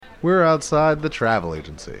We're outside the travel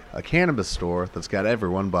agency, a cannabis store that's got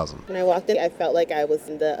everyone buzzing. When I walked in, I felt like I was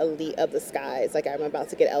in the elite of the skies, like I'm about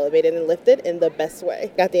to get elevated and lifted in the best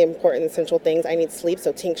way. Got the important essential things. I need sleep,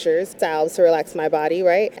 so tinctures, salves to relax my body,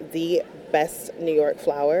 right? The best New York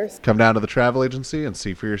flowers. Come down to the travel agency and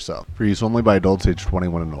see for yourself. For use only by adults age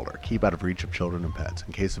 21 and older. Keep out of reach of children and pets.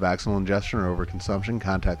 In case of accidental ingestion or overconsumption,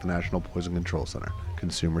 contact the National Poison Control Center.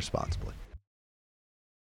 Consume responsibly.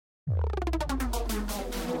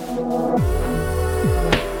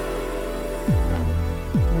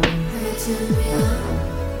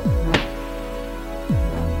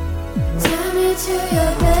 Turn me to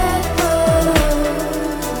your bedpost.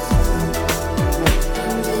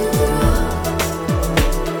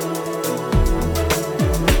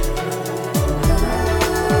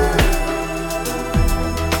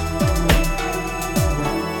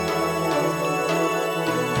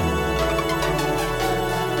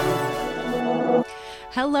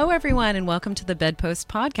 Hello, everyone, and welcome to the Bedpost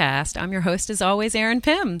Podcast. I'm your host, as always, Erin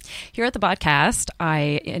Pym. Here at the podcast,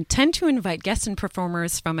 I intend to invite guests and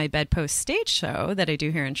performers from my Bedpost stage show that I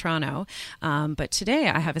do here in Toronto. But today,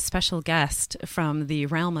 I have a special guest from the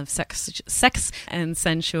realm of sex and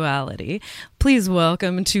sensuality. Please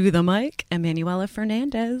welcome to the mic, Emanuela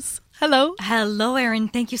Fernandes. Hello. Hello, Erin.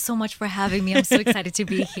 Thank you so much for having me. I'm so excited to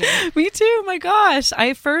be here. Me too. My gosh.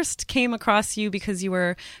 I first came across you because you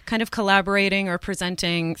were kind of collaborating or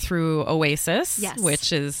presenting through Oasis, yes,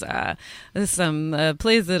 which is some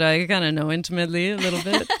place that I kind of know intimately a little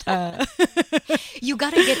bit. You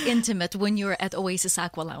got to get intimate when you're at Oasis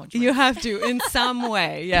Aqua Lounge. Right? You have to in some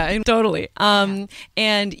way. Yeah, totally. And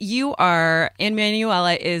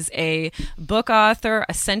Emanuela is a book author,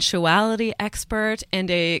 a sensuality expert, and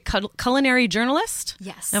a culinary journalist.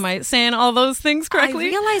 Yes. Am I saying all those things correctly? I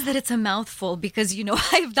realize that it's a mouthful because,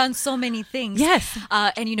 I've done so many things. Yes.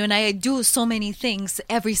 And I do so many things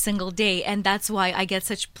every single day. And that's why I get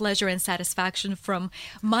such pleasure and satisfaction from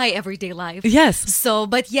my everyday life. Yes. So,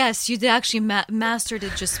 but yes, you did actually mastered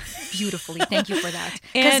it just beautifully. Thank you for that.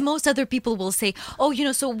 Because most other people will say,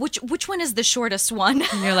 so which one is the shortest one?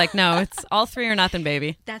 And you're like, no, it's all three or nothing,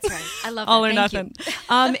 baby. That's right. I love all that. or nothing.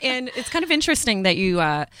 And it's kind of interesting that you,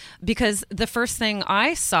 because the first thing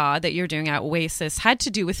I saw that you're doing at Oasis had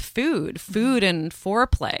to do with food and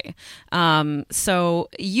foreplay. So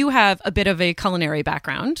you have a bit of a culinary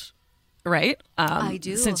background, right? I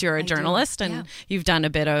do. Since you're a journalist and you've done a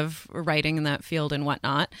bit of writing in that field and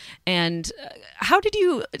whatnot. And how did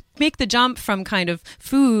you make the jump from kind of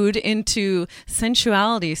food into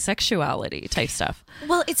sensuality, sexuality type stuff?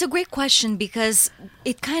 Well, it's a great question because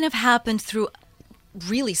it kind of happened through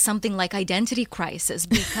really something like identity crisis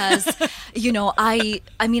because,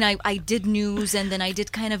 I did news and then I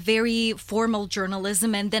did kind of very formal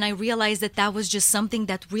journalism. And then I realized that was just something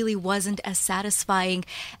that really wasn't as satisfying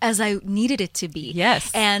as I needed it to be. Yes.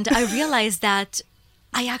 And I realized that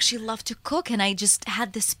I actually love to cook and I just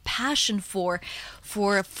had this passion for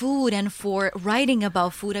food and for writing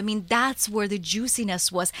about food. I mean, that's where the juiciness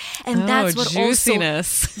was. And that's what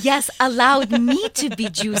juiciness. also, yes, allowed me to be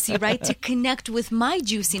juicy, right? To connect with my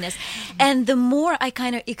juiciness. And the more I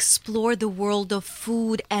kind of explore the world of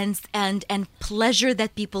food and pleasure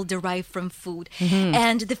that people derive from food,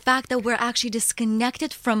 and the fact that we're actually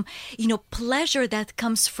disconnected from, pleasure that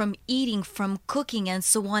comes from eating, from cooking, and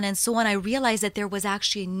so on, I realized that there was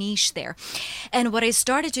actually a niche there. And what I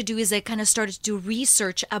started to do is I kind of started to research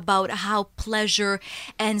about how pleasure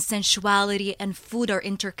and sensuality and food are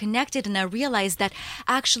interconnected. And I realized that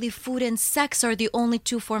actually food and sex are the only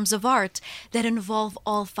two forms of art that involve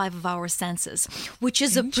all five of our senses, which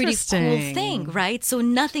is a pretty cool thing, right? So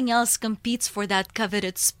nothing else competes for that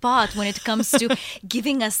coveted spot when it comes to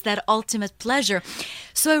giving us that ultimate pleasure.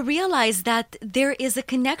 So I realized that there is a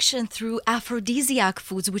connection through aphrodisiac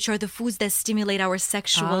foods, which are the foods that stimulate our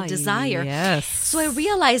sexual desire. Yes. So I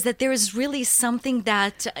realized that there is really something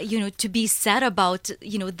that, to be said about,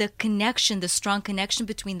 the connection, the strong connection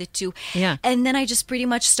between the two. Yeah. And then I just pretty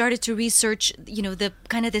much started to research, the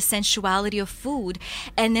kind of the sensuality of food.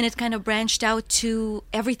 And then it kind of branched out to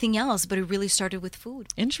everything else, but it really started with food.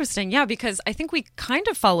 Interesting. Yeah, because I think we kind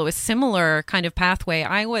of follow a similar kind of pathway.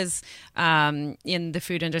 I was in the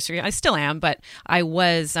food industry. I still am, but I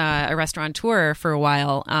was a restaurateur for a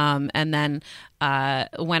while. And then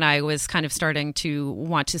when I was kind of starting to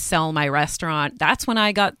want to sell my restaurant, that's when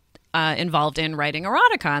I got involved in writing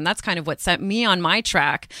erotica, and that's kind of what set me on my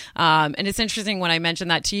track. And it's interesting when I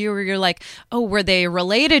mentioned that to you, where you're like, oh, were they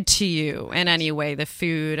related to you in any way, the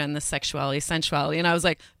food and the sexuality, sensuality? And I was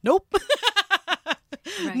like, nope.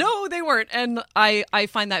 Right. No, they weren't. And I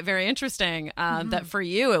find that very interesting that for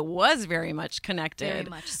you, it was very much connected. Very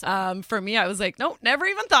much so. For me, I was like, nope, never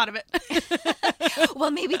even thought of it.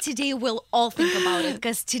 Well, maybe today we'll all think about it,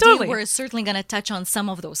 because today Totally. we're certainly going to touch on some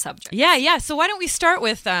of those subjects. Yeah. So why don't we start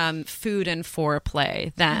with food and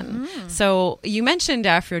foreplay then? So you mentioned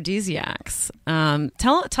aphrodisiacs.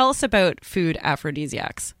 Tell us about food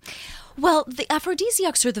aphrodisiacs. Well, the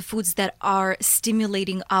aphrodisiacs are the foods that are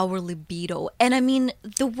stimulating our libido. And I mean,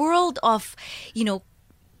 the world of,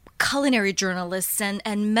 culinary journalists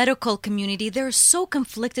and medical community, they're so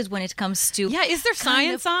conflicted when it comes to... Yeah, is there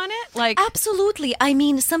science on it? Like, Absolutely. I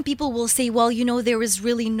mean, some people will say, well, there is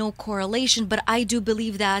really no correlation, but I do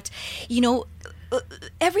believe that,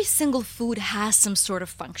 every single food has some sort of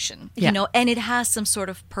function, and it has some sort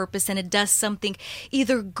of purpose, and it does something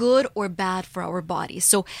either good or bad for our body.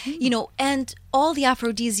 So, and all the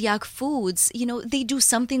aphrodisiac foods, they do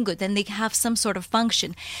something good and they have some sort of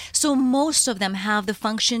function. So most of them have the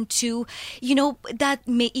function to, that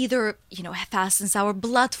may either, fastens our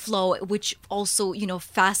blood flow, which also,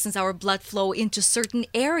 fastens our blood flow into certain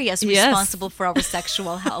areas responsible for our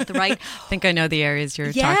sexual health, right? I think I know the areas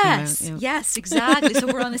you're talking about. Yeah. Yes, exactly. So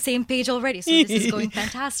we're on the same page already. So this is going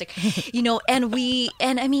fantastic.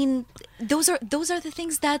 And I mean, those are the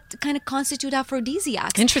things that kind of constitute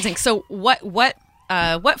aphrodisiacs. Interesting. So what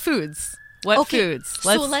foods? What foods?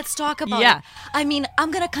 So let's talk about it. I mean, I'm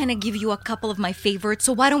going to kind of give you a couple of my favorites.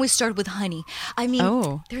 So why don't we start with honey? I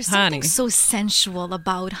mean, there's something so sensual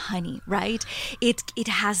about honey, right? It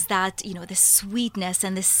has that, the sweetness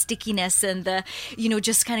and the stickiness and the,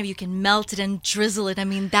 just kind of you can melt it and drizzle it. I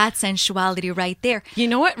mean, that sensuality right there. You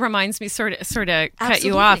know what reminds me, sort of cut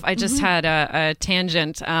you off. I just had a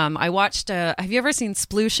tangent. I watched, have you ever seen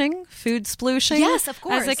splooshing? Food splooshing? Yes, of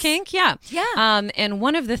course. As a kink? Yeah. Yeah. And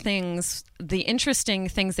one of the interesting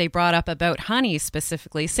things they brought up about honey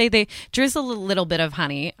specifically, say they drizzle a little bit of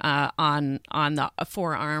honey on the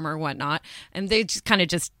forearm or whatnot, and they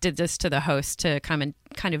just did this to the host to come and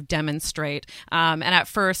kind of demonstrate. And at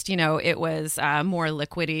first, it was more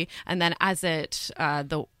liquidy, and then as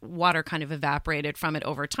the water kind of evaporated from it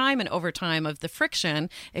over time, and over time of the friction,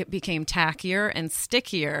 it became tackier and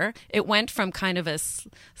stickier. It went from kind of a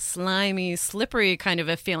slimy, slippery kind of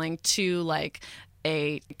a feeling to like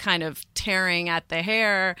a kind of tearing at the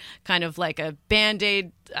hair, kind of like a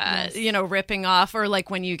Band-Aid, ripping off, or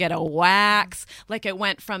like when you get a wax, like it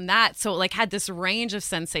went from that. So it like had this range of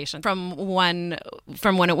sensation from when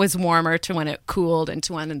it was warmer to when it cooled and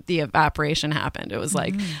to when the evaporation happened. It was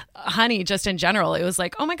like honey just in general. It was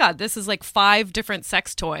like, oh my God, this is like 5 different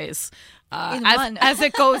sex toys. As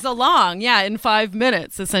it goes along, in 5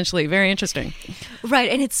 minutes, essentially. Very interesting. Right,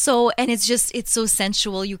 and it's so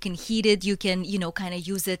sensual. You can heat it, you can, kind of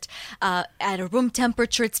use it at a room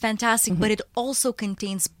temperature. It's fantastic, but it also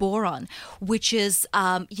contains boron, which is,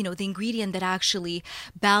 the ingredient that actually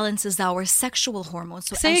balances our sexual hormones.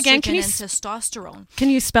 So say again, and testosterone. Can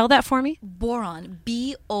you spell that for me? Boron,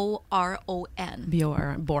 B-O-R-O-N.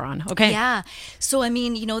 B-O-R-O-N, boron. Okay. Yeah. So I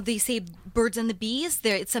mean, they say birds and the bees.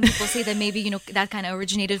 Some people say that maybe, that kind of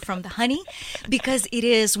originated from the honey, because it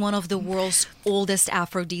is one of the world's oldest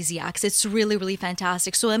aphrodisiacs. It's really, really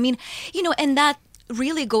fantastic. So, I mean, and that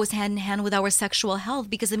really goes hand in hand with our sexual health,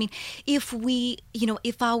 because I mean, if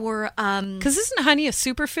our because isn't honey a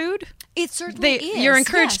superfood? It certainly is. You're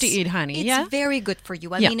encouraged to eat honey. It's very good for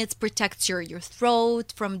you. I mean, it protects your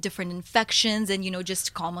throat from different infections and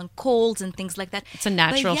just common colds and things like that. It's a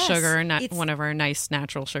natural sugar, not one of our nice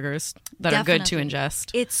natural sugars that are good to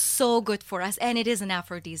ingest. It's so good for us, and it is an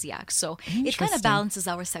aphrodisiac. So it kind of balances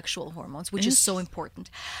our sexual hormones, which is so important.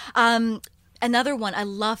 Another one, I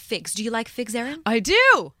love figs. Do you like figs, Erin? I do.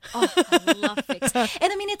 Oh, I love figs.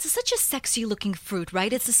 And I mean, it's such a sexy looking fruit,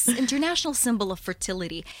 right? It's an international symbol of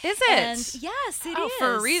fertility. Is it? And yes, it is.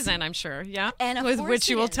 For a reason, I'm sure. Yeah. And of course which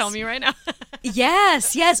you will tell me right now.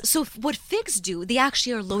 Yes. So what figs do, they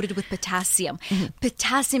actually are loaded with potassium.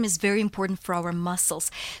 Potassium is very important for our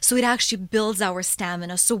muscles. So it actually builds our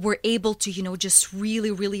stamina. So we're able to, just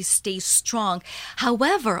really, really stay strong.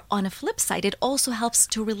 However, on a flip side, it also helps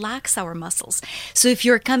to relax our muscles. So if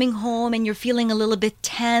you're coming home and you're feeling a little bit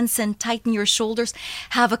tense and tight in your shoulders,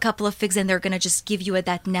 have a couple of figs and they're going to just give you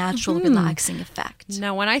that natural relaxing effect.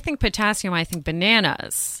 Now, when I think potassium, I think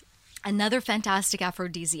bananas. Another fantastic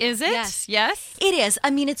aphrodisiac. Is it? Yes. Yes? It is. I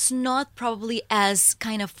mean, it's not probably as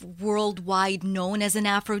kind of worldwide known as an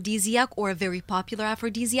aphrodisiac or a very popular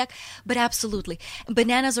aphrodisiac, but absolutely.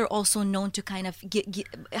 Bananas are also known to kind of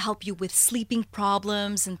help you with sleeping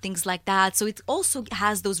problems and things like that. So it also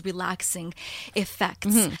has those relaxing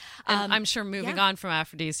effects. And I'm sure moving on from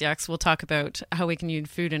aphrodisiacs, we'll talk about how we can use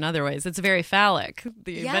food in other ways. It's very phallic,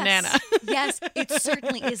 the banana. Yes, it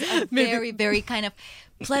certainly is a very, very kind of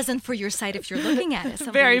pleasant for your sight if you're looking at it.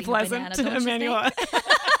 Somebody Very eating a pleasant, banana, don't you Emanuela. think?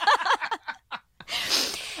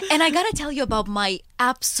 And I got to tell you about my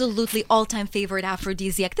absolutely all-time favorite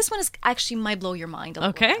aphrodisiac. This one is actually might blow your mind a little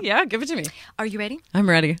Okay, bit. yeah, give it to me. Are you ready? I'm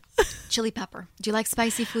ready. Chili pepper. Do you like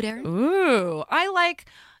spicy food, Erin? Ooh, I like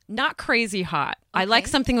not crazy hot. I like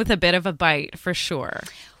something with a bit of a bite for sure.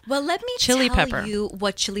 Well, let me Chili tell pepper. you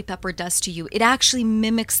what chili pepper does to you. It actually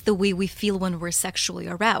mimics the way we feel when we're sexually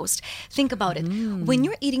aroused. Think about it. When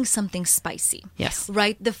you're eating something spicy, Yes.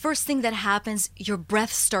 right? The first thing that happens, your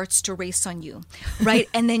breath starts to race on you, right?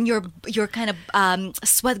 And then your kind of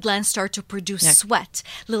sweat glands start to produce sweat,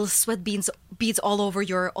 little sweat beads all over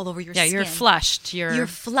your Yeah, skin. you're flushed. You're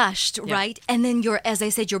flushed, right? And then as I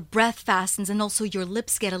said, your breath fastens and also your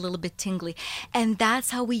lips get a little bit tingly. And that's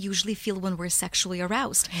how we usually feel when we're sexually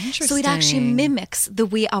aroused. So it actually Interesting. mimics the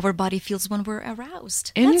way our body feels when we're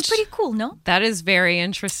aroused. That's pretty cool, no? That is very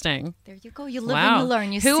interesting. There you go. You live and you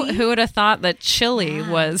learn. You see? Who would have thought that chili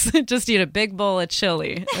was just eat a big bowl of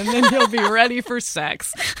chili and then you'll be ready for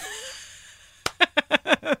sex?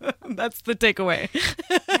 That's the takeaway.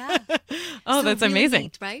 Yeah. Oh, So that's really amazing.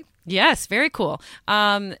 neat, right? Yes, very cool.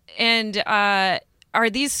 Are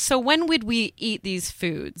these, so when would we eat these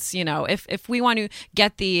foods? You know, if we want to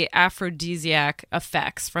get the aphrodisiac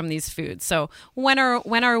effects from these foods. So when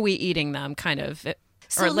are we eating them kind of?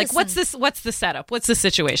 So Or like, listen. what's the setup? What's the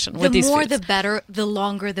situation with these The more foods? the better, the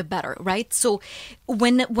longer the better, right? So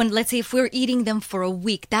when let's say if we're eating them for a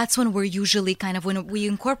week, that's when we're usually kind of, when we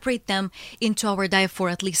incorporate them into our diet for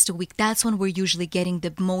at least a week, that's when we're usually getting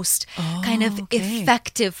the most kind of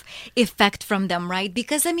effective effect from them, right?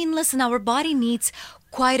 Because I mean, listen, our body needs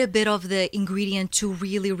quite a bit of the ingredient to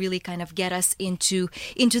really, really kind of get us into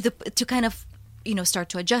to kind of start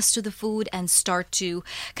to adjust to the food and start to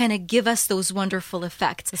kind of give us those wonderful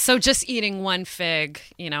effects. So just eating one fig,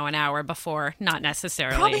 an hour before, not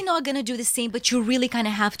necessarily. Probably not going to do the same, but you really kind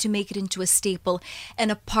of have to make it into a staple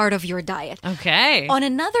and a part of your diet. Okay. On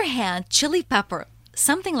another hand, chili pepper,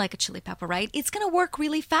 something like a chili pepper, right? It's going to work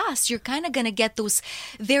really fast. You're kind of going to get those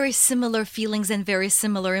very similar feelings and very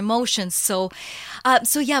similar emotions. So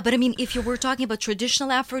yeah, but I mean, if you were talking about traditional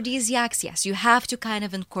aphrodisiacs, yes, you have to kind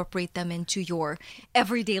of incorporate them into your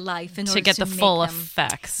everyday life in order to get the make full them-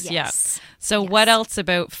 effects. Yes. Yeah. So what else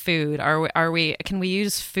about food? Can we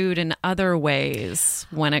use food in other ways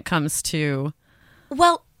when it comes to?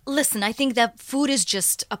 Well, listen, I think that food is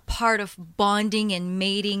just a part of bonding and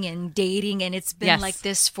mating and dating, and it's been Yes. like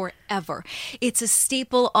this forever. It's a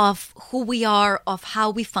staple of who we are, of how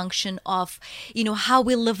we function, of how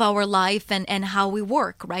we live our life and how we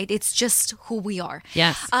work, right? It's just who we are.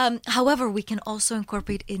 Yes. However, we can also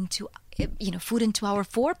incorporate food into our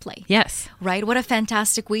foreplay. Yes. Right? What a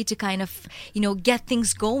fantastic way to kind of, get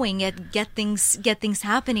things going and get things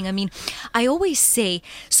happening. I mean, I always say,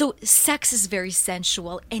 so sex is very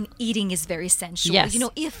sensual and eating is very sensual. Yes.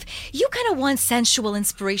 If you kind of want sensual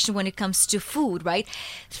inspiration when it comes to food, right?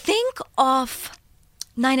 Think of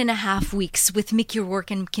 9.5 Weeks with Mickey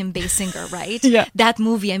Rourke and Kim Basinger, right? Yeah. That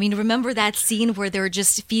movie. I mean, remember that scene where they're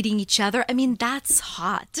just feeding each other? I mean, that's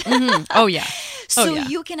hot. Oh yeah. So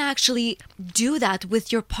you can actually do that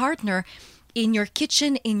with your partner in your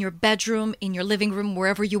kitchen, in your bedroom, in your living room,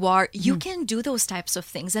 wherever you are. You can do those types of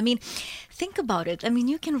things. I mean, think about it. I mean,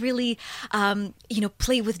 you can really,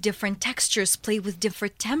 play with different textures, play with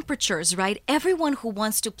different temperatures, right? Everyone who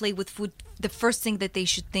wants to play with food, the first thing that they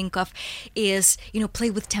should think of is, play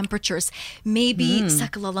with temperatures. Maybe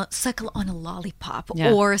suckle on a lollipop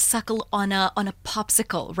or suckle on a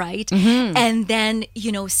popsicle, right? And then,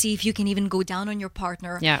 see if you can even go down on your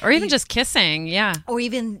partner. Yeah. Or even just kissing. Yeah. Or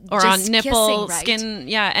even Or just on nipple, kissing, right? skin.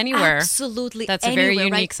 Yeah. Anywhere. Absolutely. That's a very anywhere,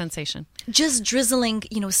 unique right? sensation. Just drizzling,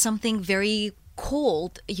 something very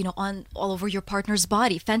cold, on all over your partner's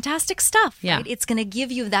body. Fantastic stuff, Yeah. right? It's going to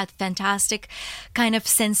give you that fantastic kind of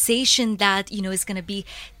sensation that, is going to be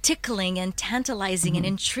tickling and tantalizing and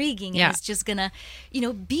intriguing. Yeah. And it's just going to,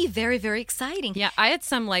 be very, very exciting. Yeah. I had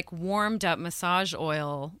some like warmed up massage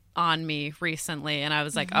oil on me recently and I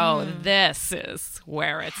was like, oh, this is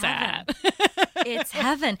where it's at. It's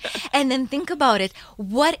heaven. And then think about it.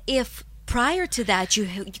 What if prior to that you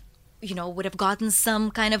would have gotten some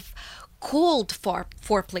kind of cold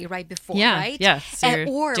foreplay right before, Yeah, right? yeah. So you're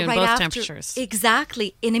or doing right both after. temperatures.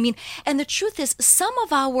 Exactly. And I mean, and the truth is, some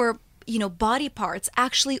of our body parts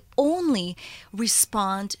actually only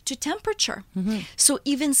respond to temperature. So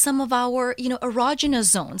even some of our, erogenous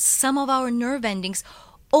zones, some of our nerve endings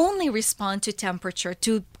only respond to temperature,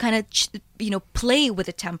 to kind of, play with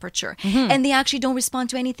the temperature. And they actually don't respond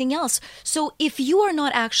to anything else. So if you are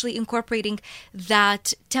not actually incorporating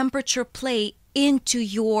that temperature play into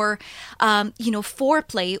your,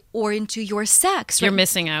 foreplay or into your sex, You're right?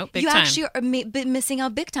 missing out big you time. actually are missing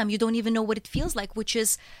out big time. You don't even know what it feels like, which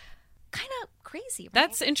is kind of crazy, right?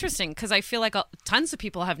 That's interesting because I feel like tons of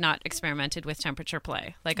people have not experimented with temperature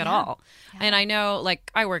play, like at all. And I know, like,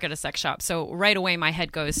 I work at a sex shop, so right away my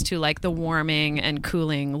head goes to like the warming and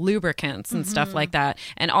cooling lubricants and stuff like that.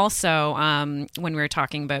 And also, when we were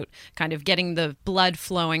talking about kind of getting the blood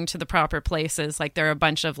flowing to the proper places, like there are a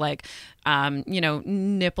bunch of like,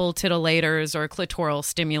 nipple titillators or clitoral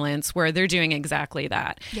stimulants where they're doing exactly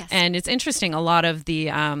that. Yes. And it's interesting. A lot of the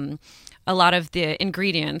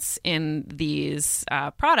ingredients in these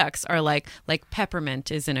products are like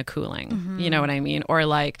peppermint is in a cooling, you know what I mean? Or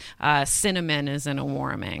like cinnamon is in a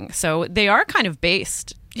warming. So they are kind of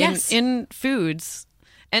based in foods.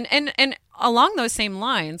 And along those same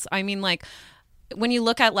lines, I mean, like, when you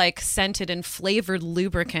look at like scented and flavored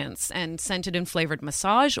lubricants and scented and flavored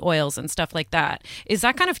massage oils and stuff like that, is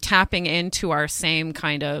that kind of tapping into our same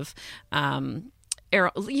kind of what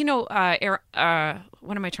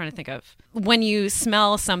am I trying to think of? When you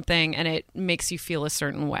smell something and it makes you feel a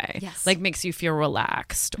certain way, Yes. like makes you feel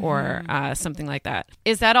relaxed or something like that.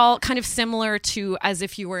 Is that all kind of similar to as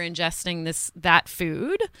if you were ingesting that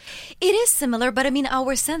food? It is similar, but I mean,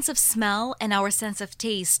 our sense of smell and our sense of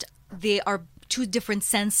taste, they are two different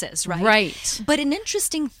senses, right? Right. But an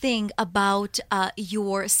interesting thing about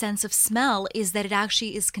your sense of smell is that it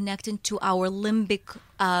actually is connected to our limbic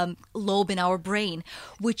lobe in our brain,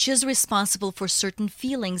 which is responsible for certain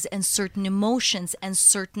feelings and certain emotions and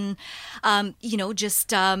certain,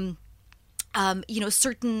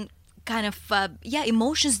 certain kind of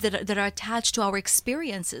emotions that are attached to our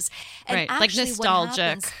experiences, and Right. Like actually what nostalgic.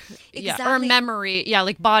 happens- Yeah. Or Exactly. memory. Yeah.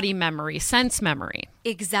 Like body memory, sense memory.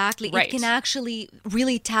 Exactly. Right. It can actually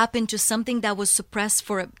really tap into something that was suppressed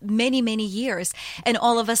for many, many years. And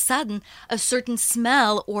all of a sudden, a certain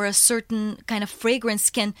smell or a certain kind of fragrance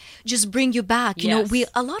can just bring you back. Yes.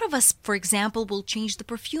 A lot of us, for example, will change the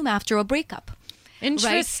perfume after a breakup.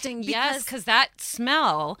 Interesting. Right? Yes, because that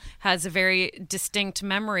smell has a very distinct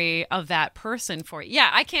memory of that person for you.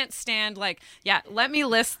 Yeah, I can't stand let me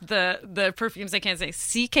list the perfumes I can't say.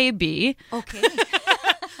 CKB. Okay.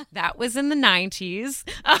 That was in the 90s.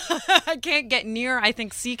 I can't get near, I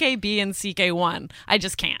think, CKB and CK1. I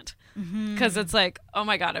just can't. Because it's like, oh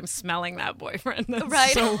my God, I'm smelling that boyfriend. That's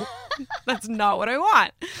Right. that's not what I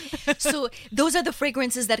want. So those are the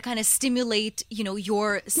fragrances that kind of stimulate,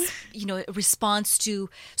 your, response to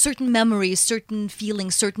certain memories, certain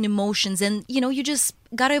feelings, certain emotions, and you just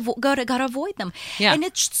gotta avoid them. Yeah. And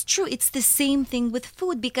it's true. It's the same thing with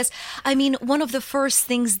food, because I mean, one of the first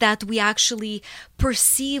things that we actually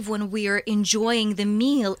perceive when we are enjoying the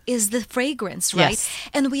meal is the fragrance, right? Yes.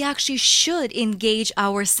 And we actually should engage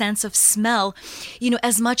our sense of smell,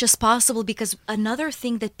 as much as possible, because another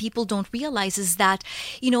thing that people don't realize is that,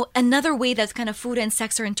 another way that kind of food and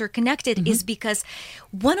sex are interconnected is because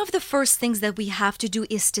one of the first things that we have to do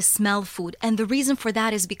is to smell food. And the reason for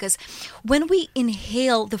that is because when we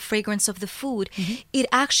inhale the fragrance of the food, it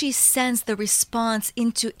actually sends the response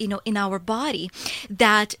into, in our body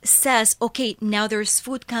that says, okay, now there's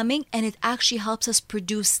food coming, and it actually helps us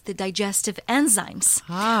produce the digestive enzymes,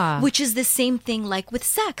 which is the same thing like with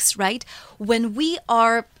sex, right? When we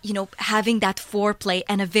are, having that foreplay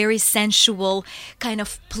and a very sensual kind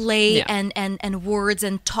of play and words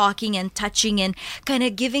and talking and touching and kind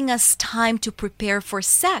of giving us time to prepare for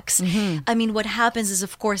sex. I mean, what happens is,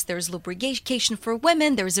 of course, there's lubrication for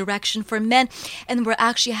women, there's erection for men, and we're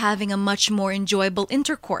actually having a much more enjoyable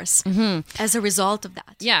intercourse as a result of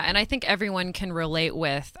that. Yeah, and I think everyone can relate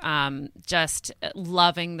with just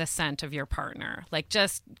loving the scent of your partner. Like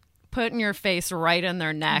just putting your face right in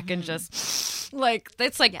their neck and just like,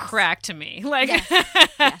 it's like crack to me. Like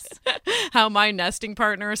Yes. how my nesting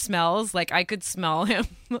partner smells. Like I could smell him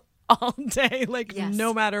all day, like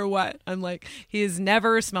no matter what. I'm like, he is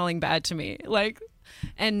never smelling bad to me. Like,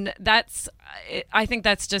 and I think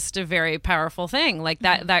that's just a very powerful thing. Like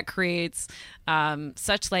that creates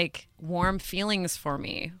such like warm feelings for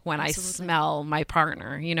me when I smell my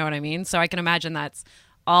partner. You know what I mean? So I can imagine that's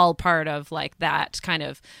all part of like that kind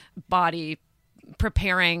of body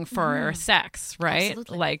preparing for sex, right?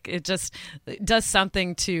 Absolutely. Like it just does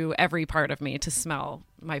something to every part of me to smell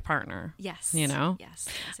my partner. Yes. You know? Yes.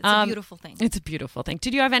 It's a beautiful thing. It's a beautiful thing.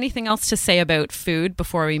 Did you have anything else to say about food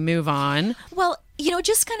before we move on? Well,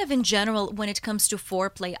 just kind of in general, when it comes to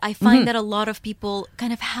foreplay, I find that a lot of people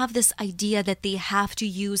kind of have this idea that they have to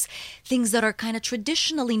use things that are kind of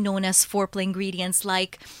traditionally known as foreplay ingredients,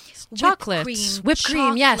 like Chocolate, whipped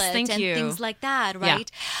cream, yes, thank and you. things like that, right?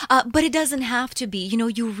 But it doesn't have to be.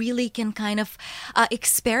 You really can kind of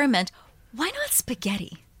experiment. Why not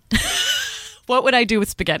spaghetti? What would I do with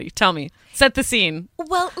spaghetti? Tell me. Set the scene.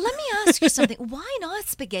 Well, let me ask you something. Why not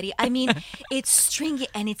spaghetti? I mean, it's stringy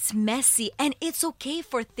and it's messy, and it's okay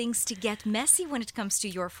for things to get messy when it comes to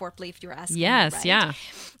your foreplay, if you're asking me, right? Yeah.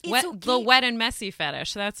 It's okay. The wet and messy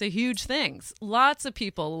fetish. That's a huge thing. Lots of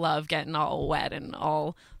people love getting all wet and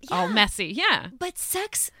all messy. Yeah. But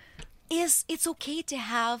sex it's okay to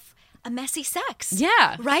have a messy sex.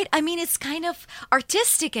 Yeah. Right? I mean, it's kind of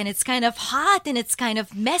artistic and it's kind of hot and it's kind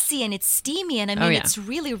of messy and it's steamy. And I mean, it's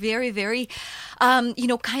really very, very,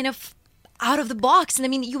 kind of out of the box. And I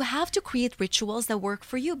mean, you have to create rituals that work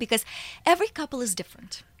for you because every couple is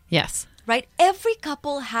different. Yes. Right? Every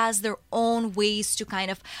couple has their own ways to kind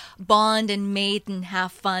of bond and mate and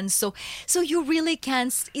have fun. So you really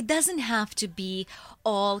can't, it doesn't have to be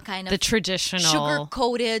all kind of the traditional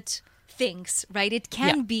sugar-coated things, right? It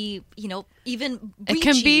can be, even brie It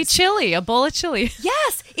can cheese. be chili, a bowl of chili.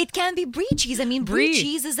 Yes, it can be brie cheese. I mean, brie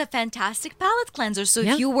cheese is a fantastic palate cleanser. So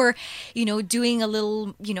if you were, doing a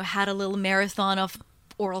little, had a little marathon of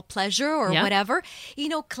oral pleasure or whatever,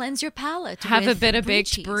 cleanse your palate. Have with a bit of brie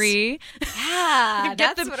baked cheese. brie. Yeah,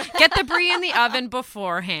 Get the brie in the oven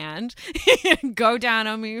beforehand. Go down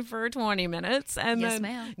on me for 20 minutes and Yes, then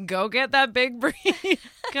ma'am. go get that big brie.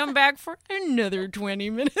 Come back for another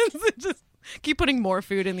 20 minutes. Just keep putting more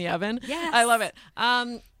food in the oven. Yes. I love it.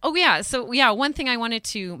 So one thing I wanted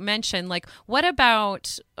to mention, like, what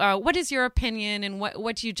about what is your opinion and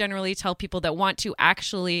what do you generally tell people that want to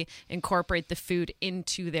actually incorporate the food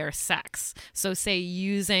into their sex? So say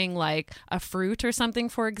using like a fruit or something,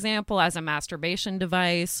 for example, as a masturbation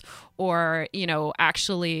device, or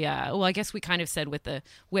actually I guess we kind of said with the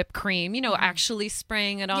whipped cream, actually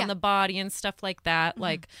spraying it on the body and stuff like that.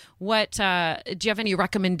 Like, what do you have any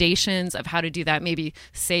recommendations of how to do that, maybe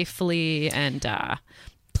safely and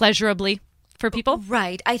pleasurably for people?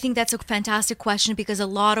 Right. I think that's a fantastic question because a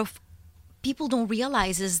lot of people don't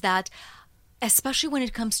realize is that, especially when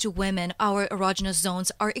it comes to women, our erogenous zones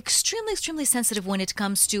are extremely, extremely sensitive when it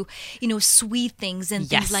comes to, sweet things and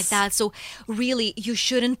things like that. So really, you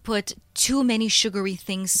shouldn't put too many sugary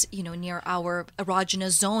things, near our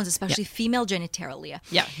erogenous zones, especially female genitalia.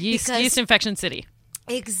 Yeah. Yeast infection city.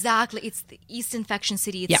 Exactly. It's the yeast infection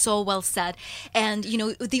city. It's so well said. And,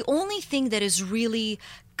 the only thing that is really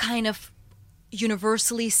kind of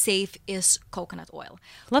universally safe is coconut oil.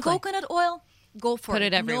 Lovely. Coconut oil, go for Put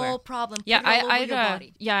it everywhere. No problem. Yeah, Put it all over your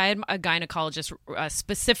body. I had a gynecologist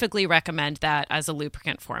specifically recommend that as a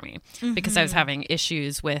lubricant for me because I was having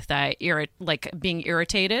issues with being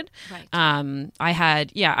irritated. Right. I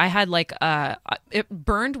had like it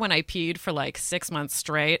burned when I peed for like 6 months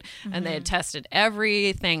straight, and they had tested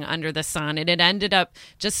everything under the sun, and it ended up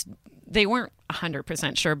they weren't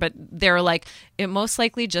 100% sure, but they're like, it most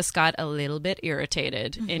likely just got a little bit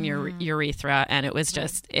irritated in your urethra, and it was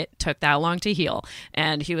just, it took that long to heal.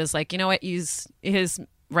 And he was like, you know what, his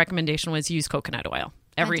recommendation was use coconut oil.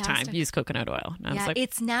 Every Fantastic. time, use coconut oil. And I was like,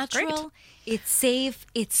 it's natural. great. It's safe.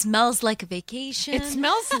 It smells like a vacation. It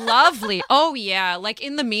smells lovely. Oh, yeah. Like,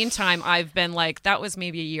 in the meantime, I've been like, that was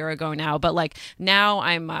maybe a year ago now, but like now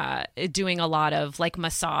I'm doing a lot of like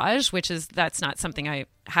massage, that's not something I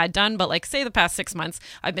had done, but like say the past 6 months,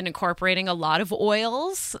 I've been incorporating a lot of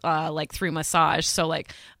oils like through massage. So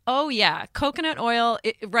like, oh yeah, coconut oil,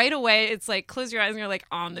 right away, it's like close your eyes and you're like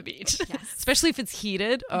on the beach. Yes. Especially if it's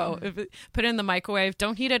heated. Put it in the microwave.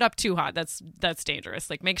 Don't heat it up too hot. That's dangerous.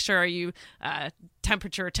 Like make sure you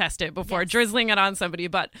temperature test it before drizzling it on somebody.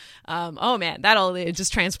 But oh man, that'll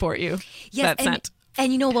just transport you. Yes, that scent.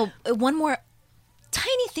 And one more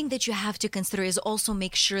tiny thing that you have to consider is also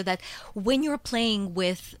make sure that when you're playing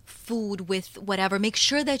with food, with whatever, make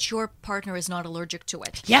sure that your partner is not allergic to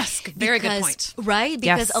it. Yes, very good point. Right?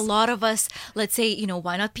 Because Yes. a lot of us, let's say,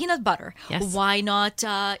 why not peanut butter? Yes. Why not...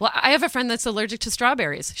 Well, I have a friend that's allergic to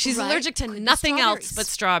strawberries. She's Right. allergic to Could be nothing else strawberries. but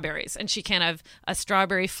strawberries, and she can't have a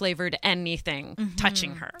strawberry flavored anything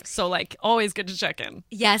touching her. So, like, always good to check in.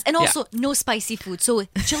 Yes, and also no spicy food. So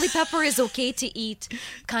chili pepper is okay to eat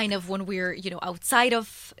kind of when we're, outside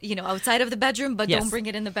outside of the bedroom, but Yes. don't bring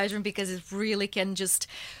it in the bedroom because it really can just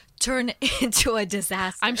turn into a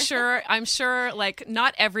disaster. I'm sure, like,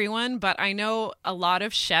 not everyone, but I know a lot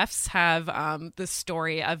of chefs have the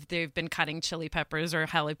story of they've been cutting chili peppers or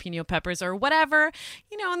jalapeno peppers or whatever,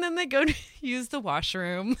 and then they go to use the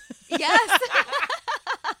washroom. Yes.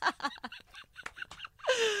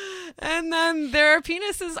 And then their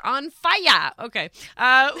penis is on fire. Okay.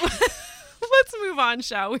 Let's move on,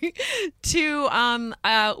 shall we? To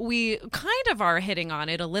we kind of are hitting on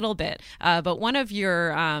it a little bit, but one of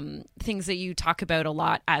your things that you talk about a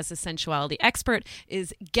lot as a sensuality expert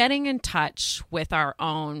is getting in touch with our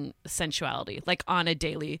own sensuality, like on a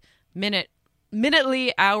daily,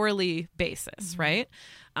 minutely, hourly basis, right?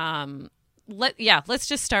 Let's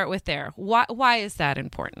just start with there. Why is that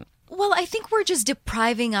important? Well, I think we're just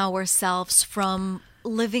depriving ourselves from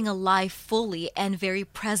living a life fully and very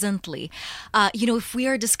presently. If we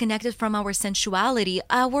are disconnected from our sensuality,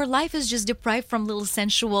 our life is just deprived from little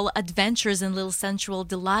sensual adventures and little sensual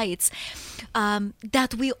delights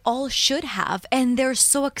that we all should have. And they're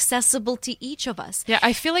so accessible to each of us. Yeah,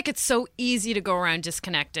 I feel like it's so easy to go around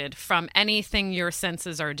disconnected from anything your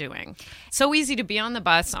senses are doing. So easy to be on the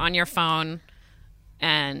bus, on your phone,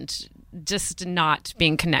 and just not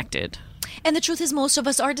being connected. And the truth is, most of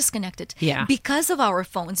us are disconnected. Yeah. Because of our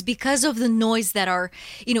phones, because of the noise that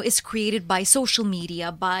is created by social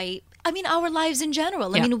media, by our lives in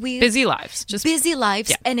general. Yeah. Busy lives. Just busy lives,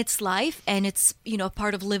 yeah. And it's life, and it's,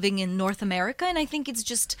 part of living in North America. And I think it's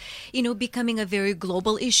just, becoming a very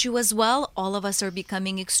global issue as well. All of us are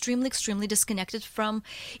becoming extremely, extremely disconnected from,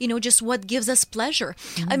 just what gives us pleasure.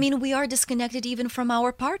 Mm-hmm. We are disconnected even from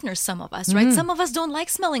our partners, some of us, right? Some of us don't like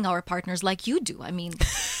smelling our partners like you do.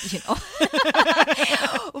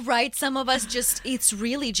 Right? Some of us it's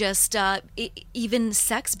really just, even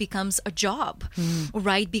sex becomes a job,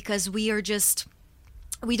 right? Because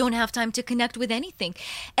we don't have time to connect with anything.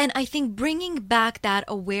 And I think bringing back that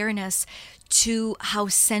awareness to how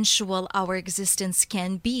sensual our existence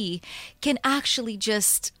can be can actually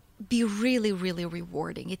just be really, really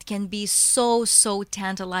rewarding. It can be so, so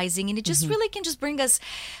tantalizing. And it just really can just bring us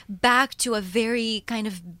back to a very kind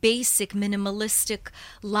of basic, minimalistic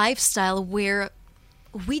lifestyle where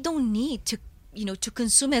we don't need to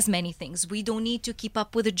consume as many things. We don't need to keep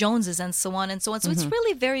up with the Joneses and so on and so on. So it's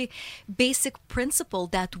really a very basic principle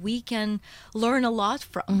that we can learn a lot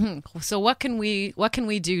from. So what can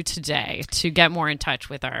we do today to get more in touch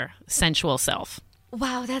with our sensual self?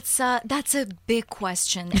 Wow, that's a big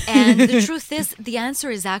question. And the truth is, the answer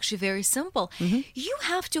is actually very simple. You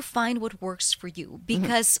have to find what works for you,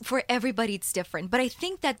 because for everybody it's different. But I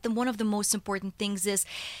think that one of the most important things is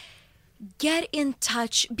get in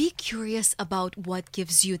touch, be curious about what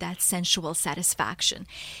gives you that sensual satisfaction.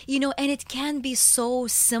 And it can be so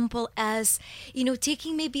simple as,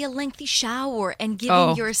 taking maybe a lengthy shower and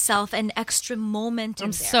giving yourself an extra moment in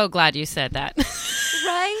I'm there. so glad you said that.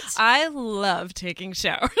 Right? I love taking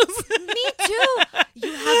showers. Me too.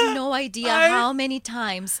 You have no idea how many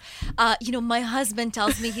times, my husband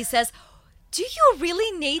tells me, he says, do you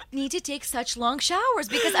really need to take such long showers?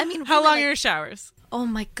 Because, How long are your showers? Oh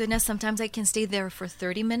my goodness, sometimes I can stay there for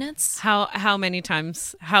 30 minutes. How many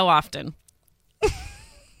times? How often?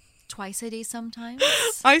 Twice a day sometimes.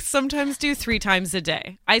 I sometimes do 3 times a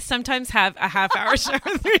day. I sometimes have a half-hour shower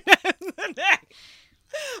 3 times a day.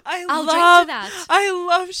 I'll drink to that. I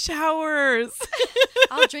love showers.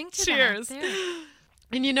 I'll drink to Cheers. that. There.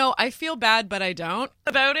 And I feel bad, but I don't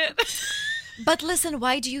about it. But listen,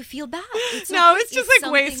 why do you feel bad? It's just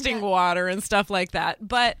like wasting water and stuff like that.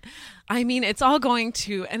 But it's all going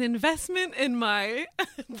to an investment in my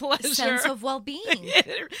pleasure. Sense of well-being.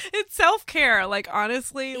 It's self-care. Like,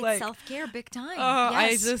 honestly, it's like self-care big time.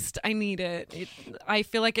 Yes. I need it. I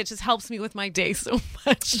feel like it just helps me with my day so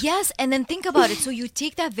much. Yes. And then think about it. So you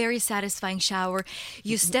take that very satisfying shower,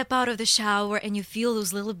 you step out of the shower and you feel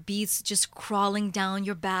those little beads just crawling down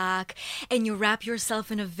your back, and you wrap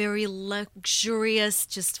yourself in a very luxurious,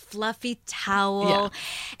 just fluffy towel. Yeah.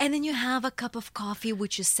 And then you have a cup of coffee,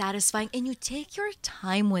 which is satisfying, and you take your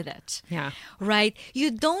time with it. Yeah. Right? You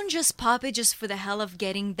don't just pop it just for the hell of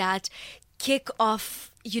getting that kick off,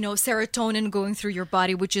 serotonin going through your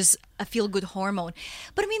body, which is a feel-good hormone.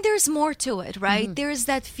 But there's more to it, right? There's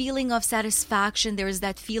that feeling of satisfaction. There's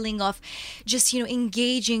that feeling of just,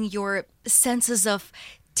 engaging your senses of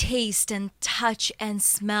taste and touch and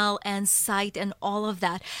smell and sight and all of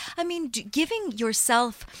that. I mean, giving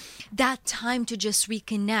yourself that time to just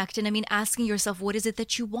reconnect. And I mean, asking yourself, what is it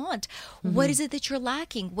that you want? What is it that you're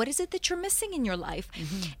lacking? What is it that you're missing in your life?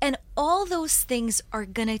 And all those things are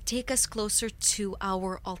going to take us closer to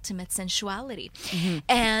our ultimate sensuality.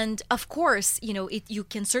 And of course, you know, you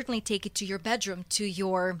can certainly take it to your bedroom, to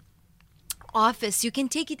your office. You can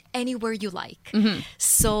take it anywhere you like.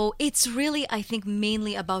 So it's really, I think,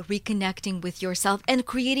 mainly about reconnecting with yourself and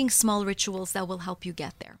creating small rituals that will help you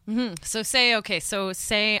get there. So say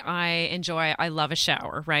I love a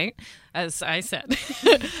shower, right? As I said.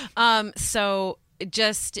 So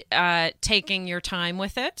just taking your time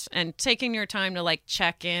with it and taking your time to like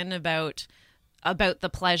check in about the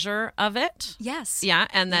pleasure of it. Yes. Yeah.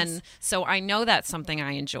 And then, so I know that's something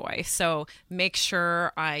I enjoy. So make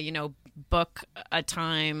sure I, book a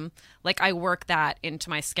time, like I work that into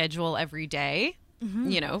my schedule every day,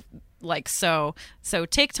 like, so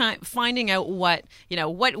take time finding out what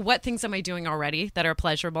things am I doing already that are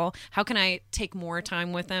pleasurable? How can I take more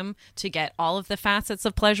time with them to get all of the facets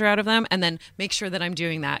of pleasure out of them? And then make sure that I'm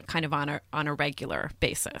doing that kind of on a regular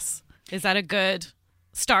basis. Is that a good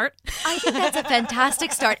start? I think that's a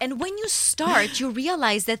fantastic start. And when you start, you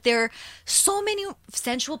realize that there are so many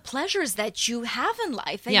sensual pleasures that you have in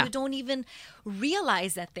life and you don't even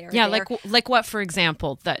realize that they're there. Like what, for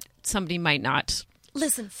example, that somebody might not...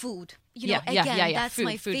 Listen, food. Again, that's food,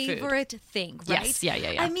 my favorite thing, right? Yes,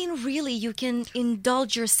 yeah. I mean, really, you can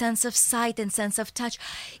indulge your sense of sight and sense of touch.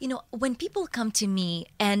 When people come to me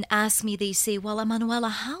and ask me, they say, well, Emanuela,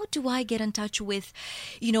 how do I get in touch with,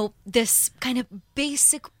 this kind of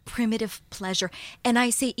basic primitive pleasure? And I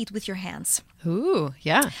say, eat with your hands. Ooh,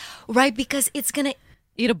 yeah. Right, because it's going to...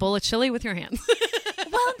 Eat a bowl of chili with your hands.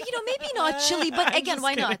 Well, maybe not chili, but again,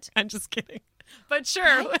 why not? I'm just kidding. But sure.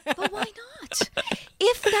 Right? But why not?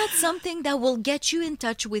 If that's something that will get you in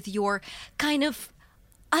touch with your kind of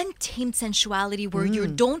untamed sensuality where you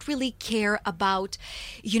don't really care about,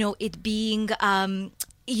 it being...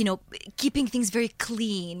 keeping things very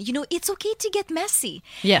clean. It's okay to get messy.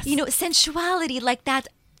 Yes. Sensuality, like that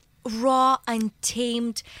raw,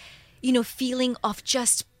 untamed, feeling of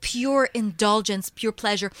just pure indulgence, pure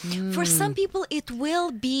pleasure. For some people, it will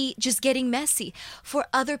be just getting messy. For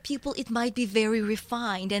other people, it might be very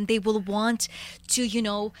refined and they will want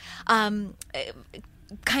to,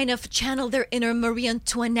 kind of channel their inner Marie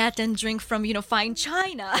Antoinette and drink from, fine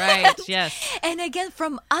china. Right, yes. And again,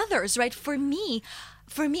 from others, right? For me,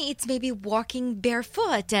 it's maybe walking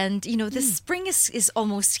barefoot and, the spring is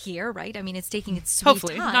almost here, right? I mean, it's taking its sweet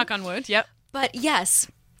Hopefully, time. knock on wood, yep. But yes,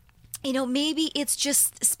 maybe it's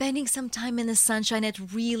just spending some time in the sunshine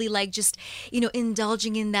and really like just,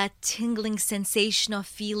 indulging in that tingling sensation of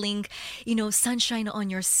feeling, sunshine on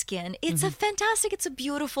your skin. It's it's a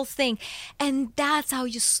beautiful thing. And that's how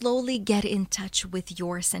you slowly get in touch with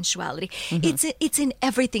your sensuality. It's in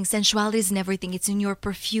everything. Sensuality is in everything. It's in your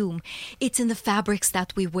perfume. It's in the fabrics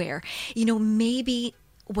that we wear. Maybe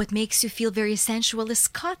what makes you feel very sensual is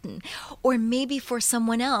cotton, or maybe for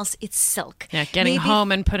someone else it's silk. Yeah, getting home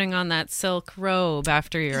and putting on that silk robe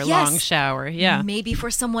after your long shower. Yeah, maybe for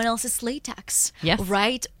someone else it's latex. Yes,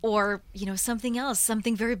 right, or something else,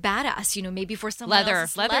 something very badass. Maybe for someone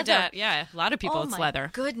else it's leather. Yeah, a lot of people it's leather.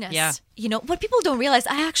 Goodness. Yeah. What people don't realize,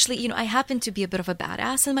 I actually, I happen to be a bit of a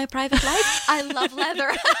badass in my private life. I love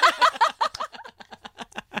leather.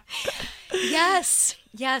 Yes.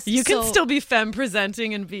 You can still be femme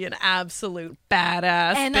presenting and be an absolute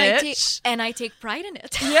badass bitch. I take pride in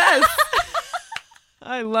it. Yes.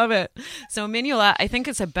 I love it. So, Emanuela, I think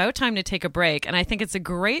it's about time to take a break. And I think it's a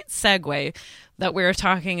great segue that we're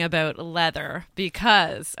talking about leather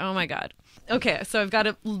because, oh my God. Okay, so I've got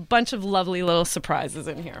a bunch of lovely little surprises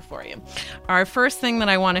in here for you. Our first thing that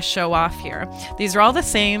I want to show off here, these are all the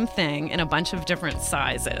same thing in a bunch of different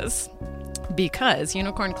sizes. Because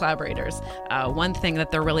Unicorn Collaborators, one thing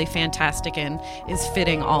that they're really fantastic in is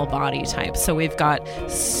fitting all body types. So we've got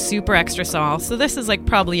super extra small. So this is like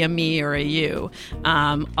probably a me or a you,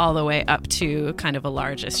 all the way up to kind of a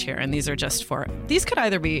largest here. And these are just these could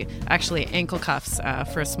either be actually ankle cuffs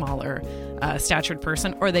for a smaller statured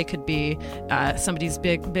person, or they could be somebody's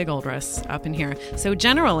big old wrists up in here. So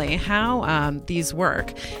generally how these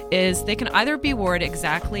work is they can either be worn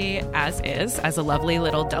exactly as is, as a lovely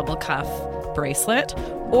little double cuff bracelet,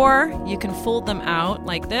 or you can fold them out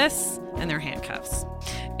like this and they're handcuffs.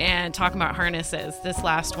 And talking about harnesses, this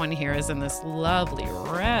last one here is in this lovely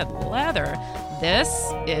red leather. this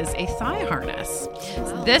is a thigh harness.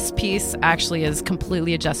 This piece actually is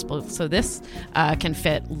completely adjustable, so this can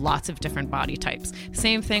fit lots of different body types.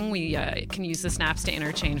 Same thing, we can use the snaps to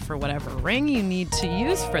interchange for whatever ring you need to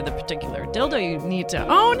use for the particular dildo you need to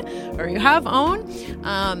own or you have own.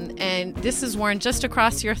 And this is worn just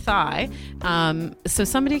across your thigh, so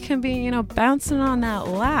somebody can be, bouncing on that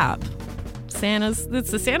lap. It's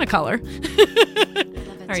the Santa color.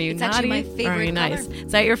 Are you it's naughty? actually my favorite or are you nice? color.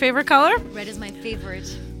 Is that your favorite color? Red is my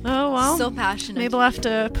favorite. Oh, well. So passionate. Maybe we'll have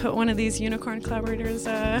to put one of these unicorn collaborators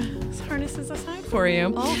harnesses aside for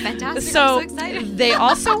you. Oh, fantastic. So, I'm so excited. They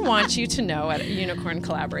also want you to know at Unicorn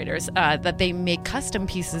Collaborators that they make custom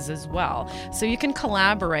pieces as well. So you can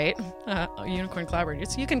collaborate, Unicorn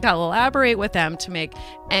Collaborators, you can collaborate with them to make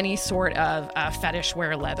any sort of fetish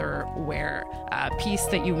wear, leather wear piece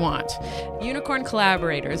that you want. Unicorn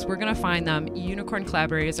Collaborators, we're going to find them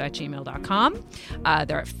unicorncollaborators@gmail.com.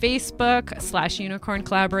 They're at Facebook /Unicorn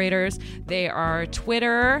Collaborators. They are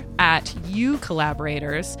Twitter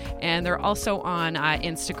 @UCollaborators, and they're also on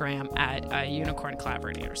Instagram at Unicorn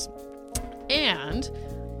Collaborators. And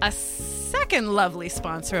a second lovely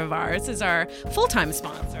sponsor of ours is our full-time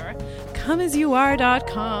sponsor,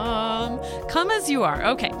 ComeAsYouAre.com. Come As You Are.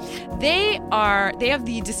 Okay. They have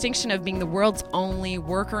the distinction of being the world's only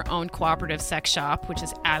worker-owned cooperative sex shop, which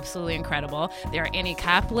is absolutely incredible. They are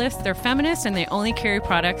anti-capitalist, they're feminist, and they only carry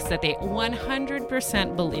products that they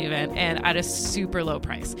 100% believe in and at a super low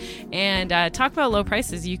price. And talk about low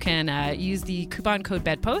prices, you can use the coupon code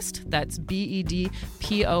BEDPOST, that's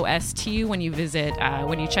BEDPOST, when you visit,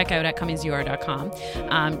 when you check out at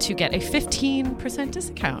ComeAsYouAre.com to get a 15%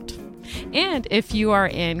 discount. And if you are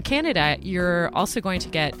in Canada, you're also going to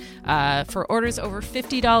get, for orders over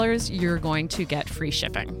 $50, you're going to get free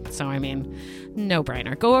shipping. So, no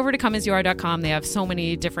brainer. Go over to ComeAsYouAre.com. They have so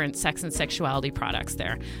many different sex and sexuality products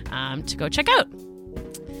there to go check out.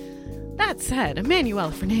 That said,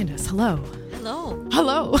 Emanuela Fernandes, hello. Hello.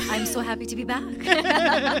 Hello. I'm so happy to be back.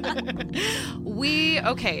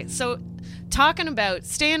 So talking about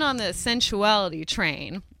staying on the sensuality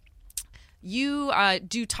train, you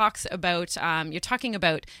do talks about, you're talking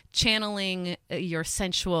about channeling your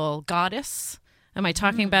sensual goddess. Am I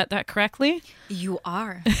talking about that correctly? You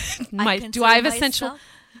are. Do I have a sensual?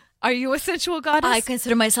 Are you a sensual goddess? I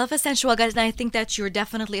consider myself a sensual goddess, and I think that you're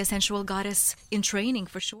definitely a sensual goddess in training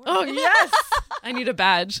for sure. Oh, yes. I need a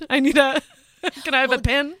badge. Can I have a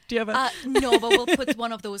pin? Do you have a? No, but we'll put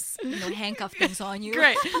one of those handcuff things on you.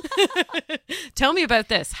 Great. Tell me about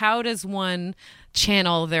this. How does one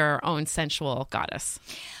channel their own sensual goddess?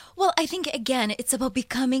 Well, I think, again, it's about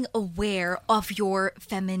becoming aware of your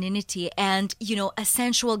femininity. And, a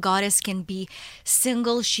sensual goddess can be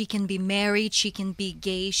single, she can be married, she can be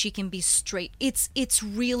gay, she can be straight. It's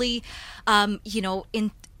really,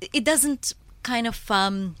 it doesn't kind of,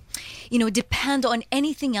 depend on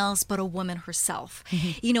anything else but a woman herself.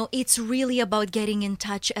 Mm-hmm. It's really about getting in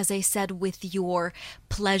touch, as I said, with your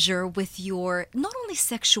pleasure, with your not only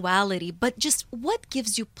sexuality, but just what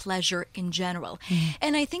gives you pleasure in general. Mm-hmm.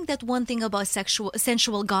 And I think that one thing about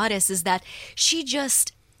sensual goddess is that she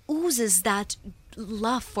just oozes that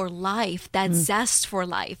love for life, that zest for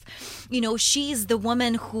life. She's the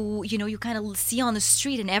woman who, you kind of see on the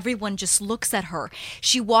street and everyone just looks at her.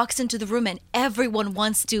 She walks into the room and everyone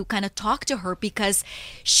wants to kind of talk to her because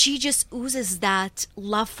she just oozes that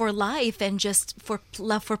love for life and just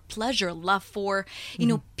love for pleasure, love for,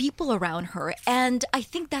 people around her. And I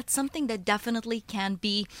think that's something that definitely can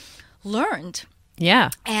be learned. Yeah.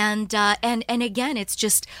 And again, it's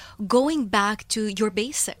just going back to your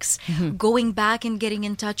basics, going back and getting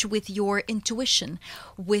in touch with your intuition,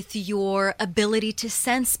 with your ability to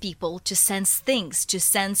sense people, to sense things, to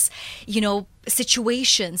sense,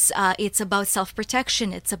 situations. It's about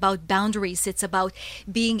self-protection. It's about boundaries. It's about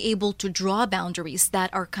being able to draw boundaries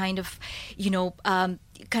that are kind of,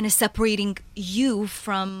 separating you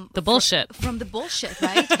from the bullshit. From the bullshit,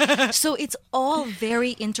 right? So it's all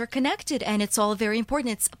very interconnected and it's all very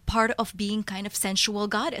important. It's part of being kind of sensual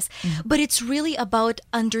goddess. Mm-hmm. But it's really about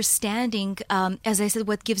understanding, as I said,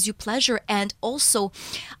 what gives you pleasure. And also,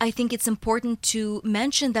 I think it's important to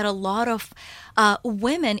mention that a lot of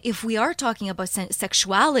women, if we are talking about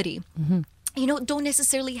sexuality, don't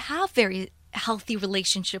necessarily have very healthy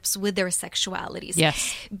relationships with their sexualities.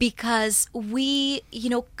 Yes. Because we,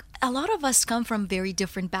 a lot of us come from very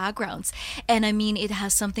different backgrounds. And I mean, it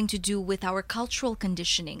has something to do with our cultural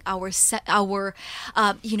conditioning, our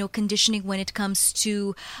conditioning when it comes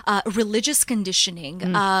to religious conditioning,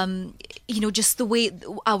 just the way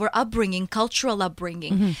our upbringing, cultural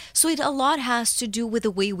upbringing. So a lot has to do with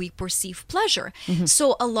the way we perceive pleasure.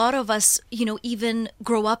 So a lot of us, even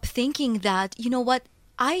grow up thinking that, you know what,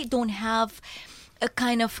 I don't have a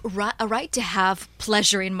kind of a right to have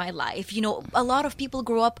pleasure in my life. A lot of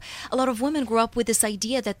women grow up with this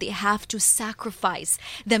idea that they have to sacrifice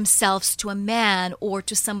themselves to a man or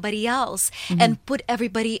to somebody else and put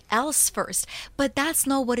everybody else first. But that's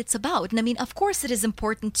not what it's about. And I mean, of course, it is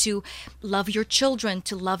important to love your children,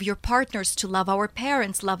 to love your partners, to love our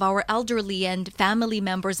parents, love our elderly and family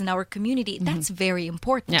members in our community. That's very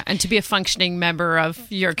important. Yeah, and to be a functioning member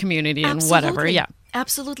of your community and Absolutely. whatever. Yeah.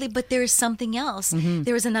 Absolutely. But there is something else.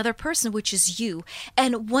 There is another person, which is you.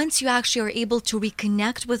 And once you actually are able to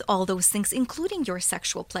reconnect with all those things, including your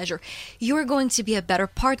sexual pleasure, you're going to be a better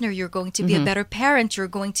partner. You're going to be a better parent. You're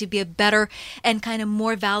going to be a better and kind of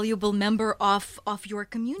more valuable member of your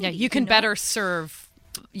community. Yeah, you can better serve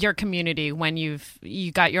your community when you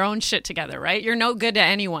got your own shit together, right? You're no good to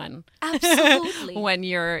anyone. Absolutely. when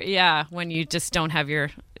you just don't have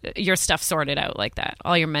your stuff sorted out like that.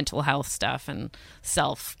 All your mental health stuff and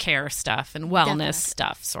self-care stuff and wellness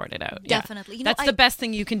stuff sorted out. Definitely. Yeah. That's the best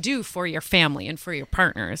thing you can do for your family and for your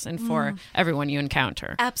partners and for everyone you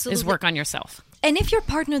encounter. Absolutely. Is work on yourself. And if your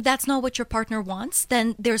partner, that's not what your partner wants,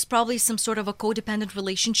 then there's probably some sort of a codependent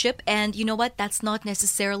relationship. And you know what? That's not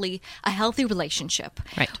necessarily a healthy relationship.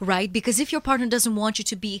 Right? Because if your partner doesn't want you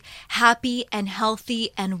to be happy and healthy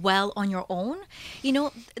and well on your own,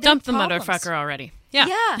 dump the problems. motherfucker already. Yeah.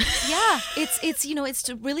 It's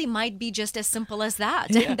really might be just as simple as that.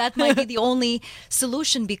 Yeah. That might be the only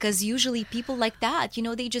solution, because usually people like that,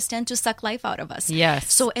 they just tend to suck life out of us.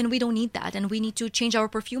 Yes. So, and we don't need that. And we need to change our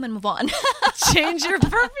perfume and move on. Change your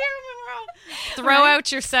perfume and throw out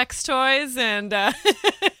your sex toys and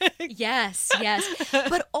Yes.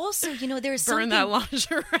 But also, there's burn that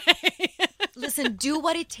lingerie. Listen, do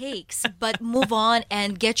what it takes, but move on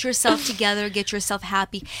and get yourself together, get yourself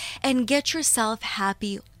happy, and get yourself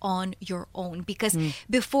happy on your own. Because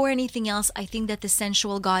before anything else, I think that the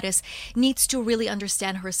sensual goddess needs to really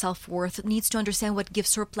understand her self-worth, needs to understand what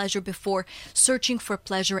gives her pleasure before searching for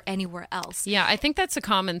pleasure anywhere else. Yeah, I think that's a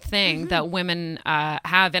common thing that women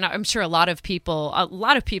have, and I'm sure a lot of people,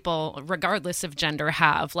 regardless of gender,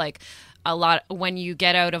 have. Like when you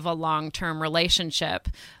get out of a long-term relationship,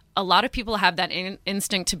 a lot of people have that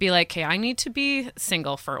instinct to be like, hey, I need to be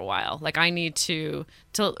single for a while. Like, I need to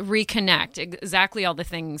reconnect. Exactly all the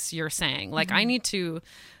things you're saying. Like, I need to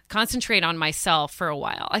concentrate on myself for a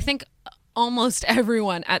while. I think almost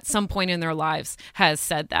everyone at some point in their lives has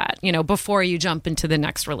said that, before you jump into the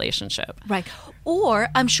next relationship. Right. Or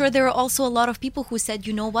I'm sure there are also a lot of people who said,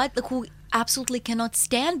 you know what, who absolutely cannot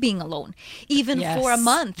stand being alone, even for a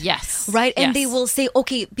month. Yes. Right. And they will say,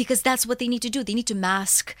 okay, because that's what they need to do. They need to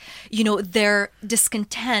mask, their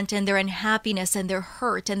discontent and their unhappiness and their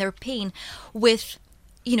hurt and their pain with,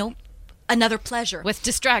 another pleasure. With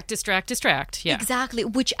distract. Yeah. Exactly.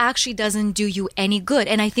 Which actually doesn't do you any good.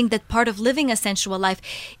 And I think that part of living a sensual life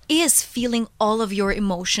is feeling all of your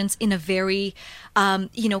emotions in a very,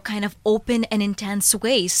 kind of open and intense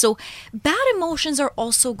way. So bad emotions are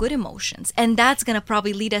also good emotions. And that's going to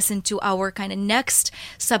probably lead us into our kind of next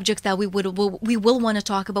subject that we will want to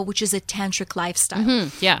talk about, which is a tantric lifestyle.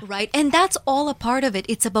 Yeah. Right. And that's all a part of it.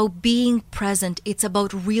 It's about being present. It's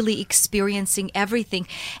about really experiencing everything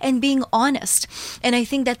and being honest. And I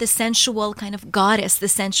think that the sensual kind of goddess, the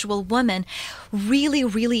sensual woman, really,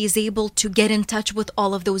 really is able to get in touch with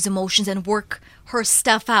all of those emotions and work her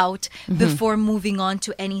stuff out before moving on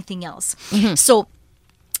to anything else. So,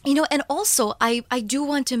 and also I do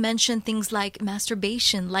want to mention things like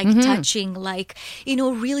masturbation, like touching, like,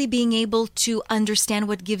 really being able to understand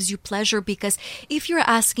what gives you pleasure. Because if you're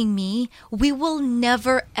asking me, we will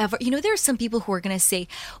never, ever, there are some people who are going to say,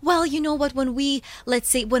 well, you know what, let's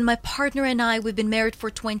say when my partner and I, we've been married for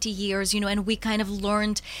 20 years, and we kind of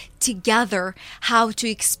learned together how to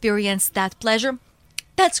experience that pleasure.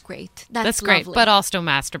 That's great. That's great. lovely. But also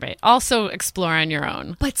masturbate. Also explore on your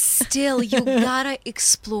own. But still, you gotta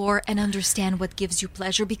explore and understand what gives you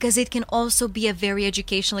pleasure, because it can also be a very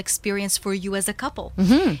educational experience for you as a couple.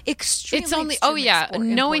 Extremely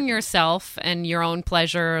knowing yourself and your own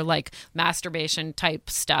pleasure, like masturbation type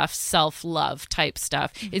stuff, self-love type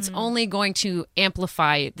stuff, it's only going to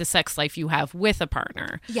amplify the sex life you have with a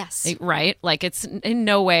partner. Yes. Right? Like, it's in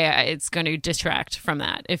no way it's going to distract from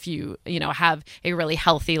that if you, have a really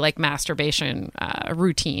healthy, like masturbation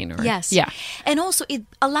routine. Or, Yes. Yeah. And also it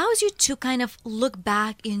allows you to kind of look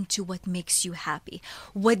back into what makes you happy,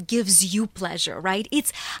 what gives you pleasure, right?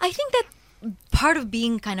 I think that part of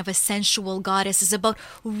being kind of a sensual goddess is about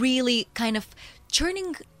really kind of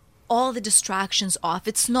turning all the distractions off.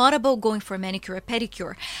 It's not about going for a manicure or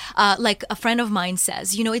pedicure. Like a friend of mine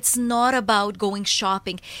says, it's not about going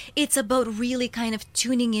shopping. It's about really kind of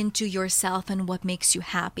tuning into yourself and what makes you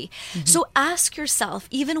happy. So ask yourself,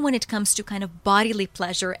 even when it comes to kind of bodily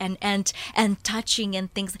pleasure and touching and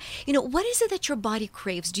things, what is it that your body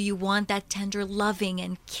craves? Do you want that tender loving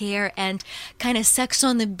and care and kind of sex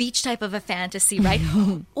on the beach type of a fantasy, right?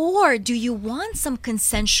 Or do you want some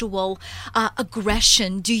consensual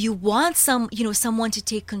aggression? Do you want someone to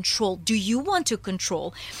take control? Do you want to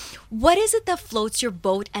control? What is it that floats your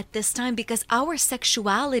boat at this time? Because our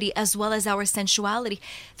sexuality as well as our sensuality,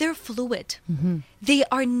 they're fluid. They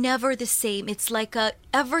are never the same. It's like a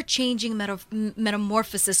ever-changing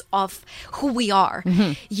metamorphosis of who we are.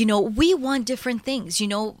 We want different things.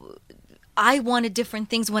 I wanted different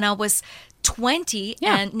things when I was 20,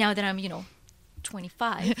 and now that I'm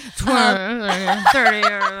 25, 30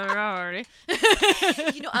 already.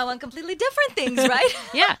 I want completely different things, right?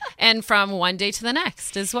 Yeah. And from one day to the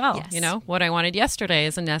next as well. Yes. What I wanted yesterday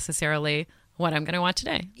isn't necessarily what I'm going to want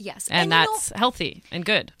today. Yes. And that's healthy and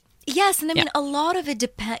good. Yes, and I mean a lot of it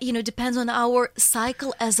depends on our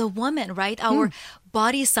cycle as a woman, right? Our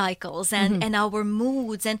body cycles and our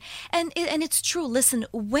moods and it's true. Listen,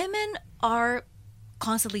 women are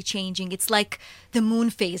constantly changing. It's like the moon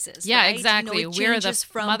phases. Yeah, right? exactly. It We're the changes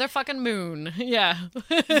from motherfucking moon. Yeah.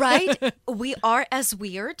 right? We are as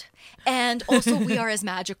weird, and also we are as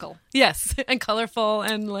magical. Yes, and colorful,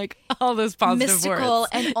 and like all those positive mystical words.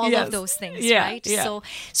 and all Yes. of those things, Yeah, right? yeah.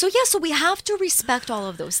 So we have to respect all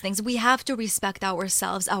of those things. We have to respect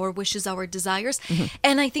ourselves, our wishes, our desires.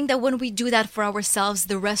 And I think that when we do that for ourselves,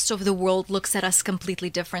 the rest of the world looks at us completely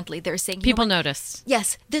differently. They're saying, People notice.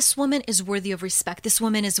 yes, this woman is worthy of respect. This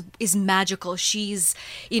woman is magical. She's,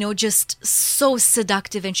 just so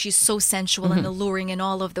seductive, and she's so sensual and alluring and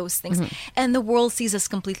all of those things. And the world sees us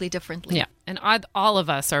completely differently. Yeah. And all of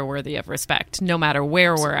us are worthy of respect, no matter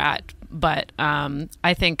where we're at. But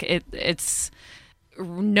I think it's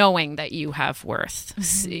knowing that you have worth,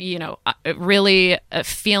 really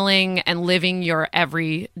feeling and living your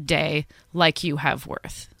every day like you have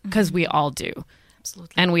worth, because we all do.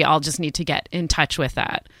 Absolutely. And we all just need to get in touch with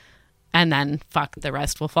that. And then the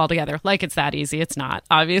rest will fall together. Like it's that easy. It's not,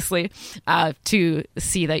 obviously, to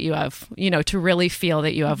see that you have, to really feel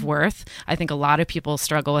that you have worth. I think a lot of people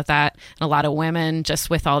struggle with that. And a lot of women, just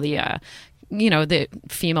with all the, the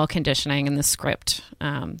female conditioning and the script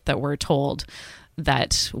that we're told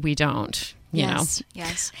that we don't, Yes.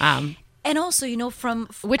 And also,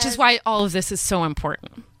 which is why all of this is so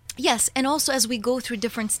important. Yes, and also as we go through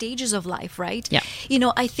different stages of life, right? Yeah.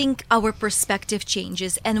 I think our perspective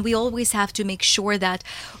changes, and we always have to make sure that,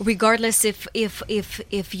 regardless if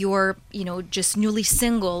you're just newly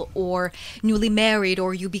single or newly married,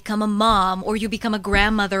 or you become a mom, or you become a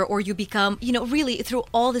grandmother, or you become really through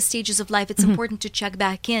all the stages of life, it's important to check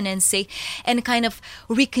back in and say and kind of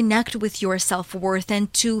reconnect with your self-worth,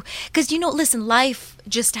 and because listen, life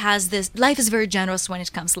just has this. Life is very generous when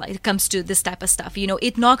it comes to this type of stuff.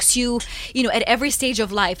 It knocks you at every stage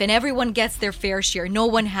of life, and everyone gets their fair share. No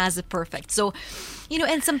one has it perfect. So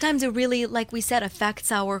and sometimes it really, like we said,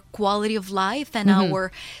 affects our quality of life and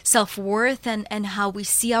our self-worth and how we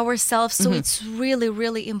see ourselves. So it's really,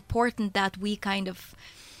 really important that we kind of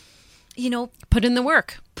put in the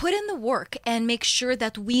work and make sure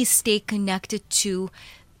that we stay connected to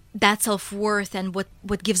that self-worth and what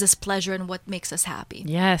gives us pleasure and what makes us happy.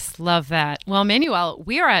 Yes, love that. Well, Emanuela,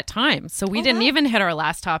 we are at time, so we didn't even hit our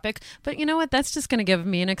last topic. But you know what? That's just going to give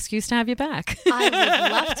me an excuse to have you back. I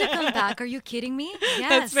would love to come back. Are you kidding me?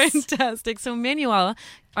 Yes. That's fantastic. So, Emanuela,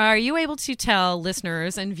 are you able to tell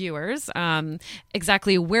listeners and viewers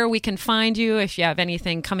exactly where we can find you, if you have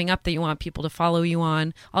anything coming up that you want people to follow you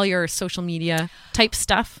on, all your social media type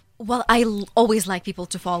stuff? Well, I always like people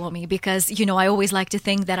to follow me because, I always like to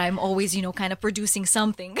think that I'm always, kind of producing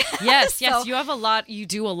something. Yes, yes. You have a lot. You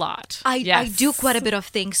do a lot. I do quite a bit of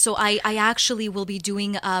things. So I actually will be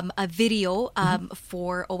doing a video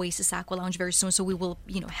for Oasis Aqua Lounge very soon. So we will,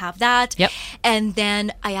 have that. Yep. And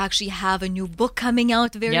then I actually have a new book coming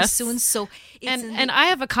out very soon. So and I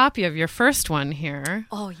have a copy of your first one here.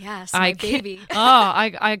 Oh, yes, my baby.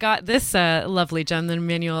 I got this lovely gem that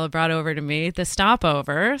Emanuela brought over to me, the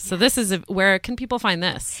Stopover. So this is where can people find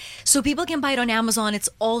this? So people can buy it on Amazon. It's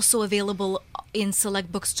also available in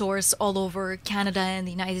select bookstores all over Canada and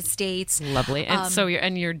the United States. Lovely. And so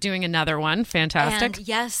you're doing another one. Fantastic. And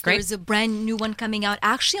yes, Great. there's a brand new one coming out,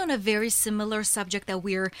 actually on a very similar subject that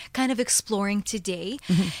we're kind of exploring today.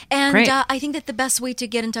 And Great. I think that the best way to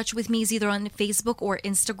get in touch with me is either on Facebook or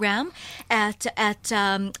Instagram at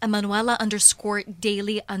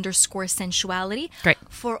Emanuela_daily_sensuality. Great.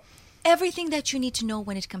 For everything that you need to know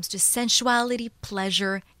when it comes to sensuality,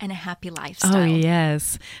 pleasure, and a happy lifestyle. Oh,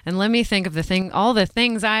 yes. And let me think of all the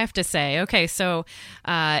things I have to say. Okay, so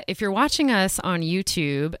if you're watching us on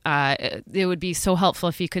YouTube, it would be so helpful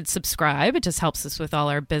if you could subscribe. It just helps us with all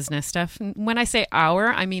our business stuff. And when I say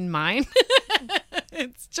our, I mean mine.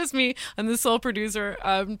 It's just me. I'm the sole producer,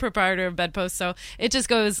 proprietor of Bedpost, so it just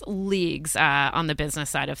goes leagues on the business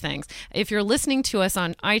side of things. If you're listening to us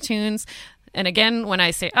on iTunes, and again, when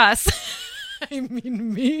I say us, I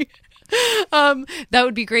mean me. That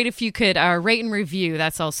would be great if you could rate and review.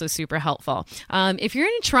 That's also super helpful. If you're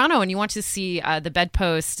in Toronto and you want to see the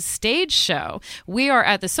Bedpost stage show, we are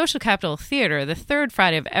at the Social Capital Theatre the third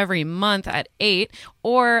Friday of every month at 8,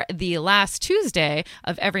 or the last Tuesday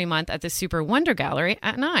of every month at the Super Wonder Gallery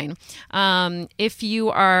at 9. If you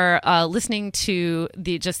are listening to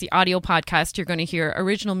the audio podcast, you're going to hear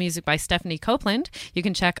original music by Stephanie Copeland. You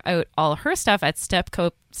can check out all her stuff at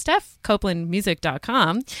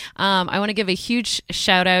StephCopelandmusic.com. I want to give a huge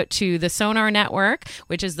shout out to the Sonar Network,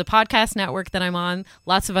 which is the podcast network that I'm on.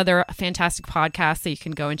 Lots of other fantastic podcasts that you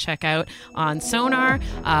can go and check out on Sonar.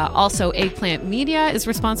 Also, Eggplant Media is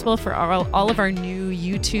responsible for all of our new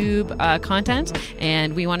YouTube content.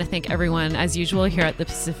 And we want to thank everyone, as usual, here at the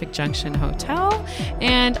Pacific Junction Hotel.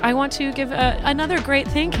 And I want to give another great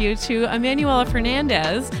thank you to Emanuela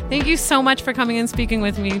Fernandes. Thank you so much for coming and speaking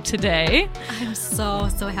with me today. I'm so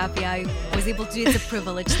happy I was able to do it. It's a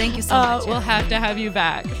privilege. Thank you so much. We'll have to have you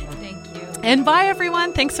back. Thank you. And bye,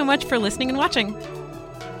 everyone. Thanks so much for listening and watching.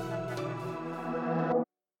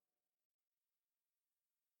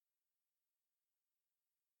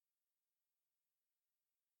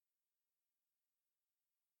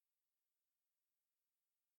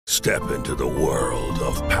 Step into the world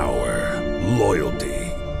of power, loyalty,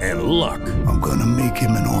 and luck. I'm gonna make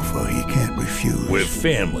him an offer he can't refuse. With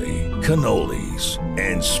family, cannolis,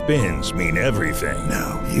 and spins mean everything.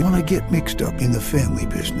 Now, you wanna get mixed up in the family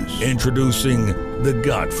business. Introducing The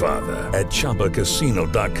Godfather at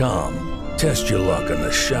ChumbaCasino.com. Test your luck in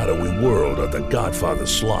the shadowy world of The Godfather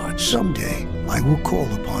slot. Someday, I will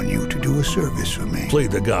call upon you to do a service for me. Play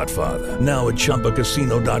The Godfather now at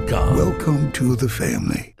ChumbaCasino.com. Welcome to the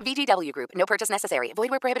family. VGW Group. No purchase necessary. Void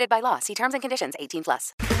where prohibited by law. See terms and conditions.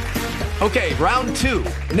 18+. Okay, round 2.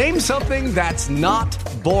 Name something that's not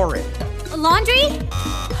boring. A laundry?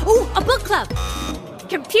 Ooh, a book club.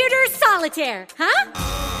 Computer solitaire, huh?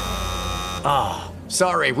 Ah,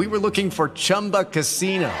 sorry. We were looking for Chumba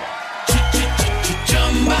Casino.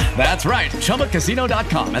 That's right.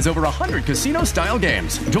 ChumbaCasino.com has over 100 casino-style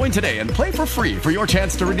games. Join today and play for free for your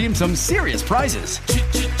chance to redeem some serious prizes.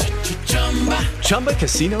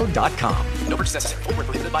 ChumbaCasino.com. No purchase necessary. Void where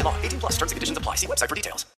prohibited by law. 18+. Terms and conditions apply. See website for details.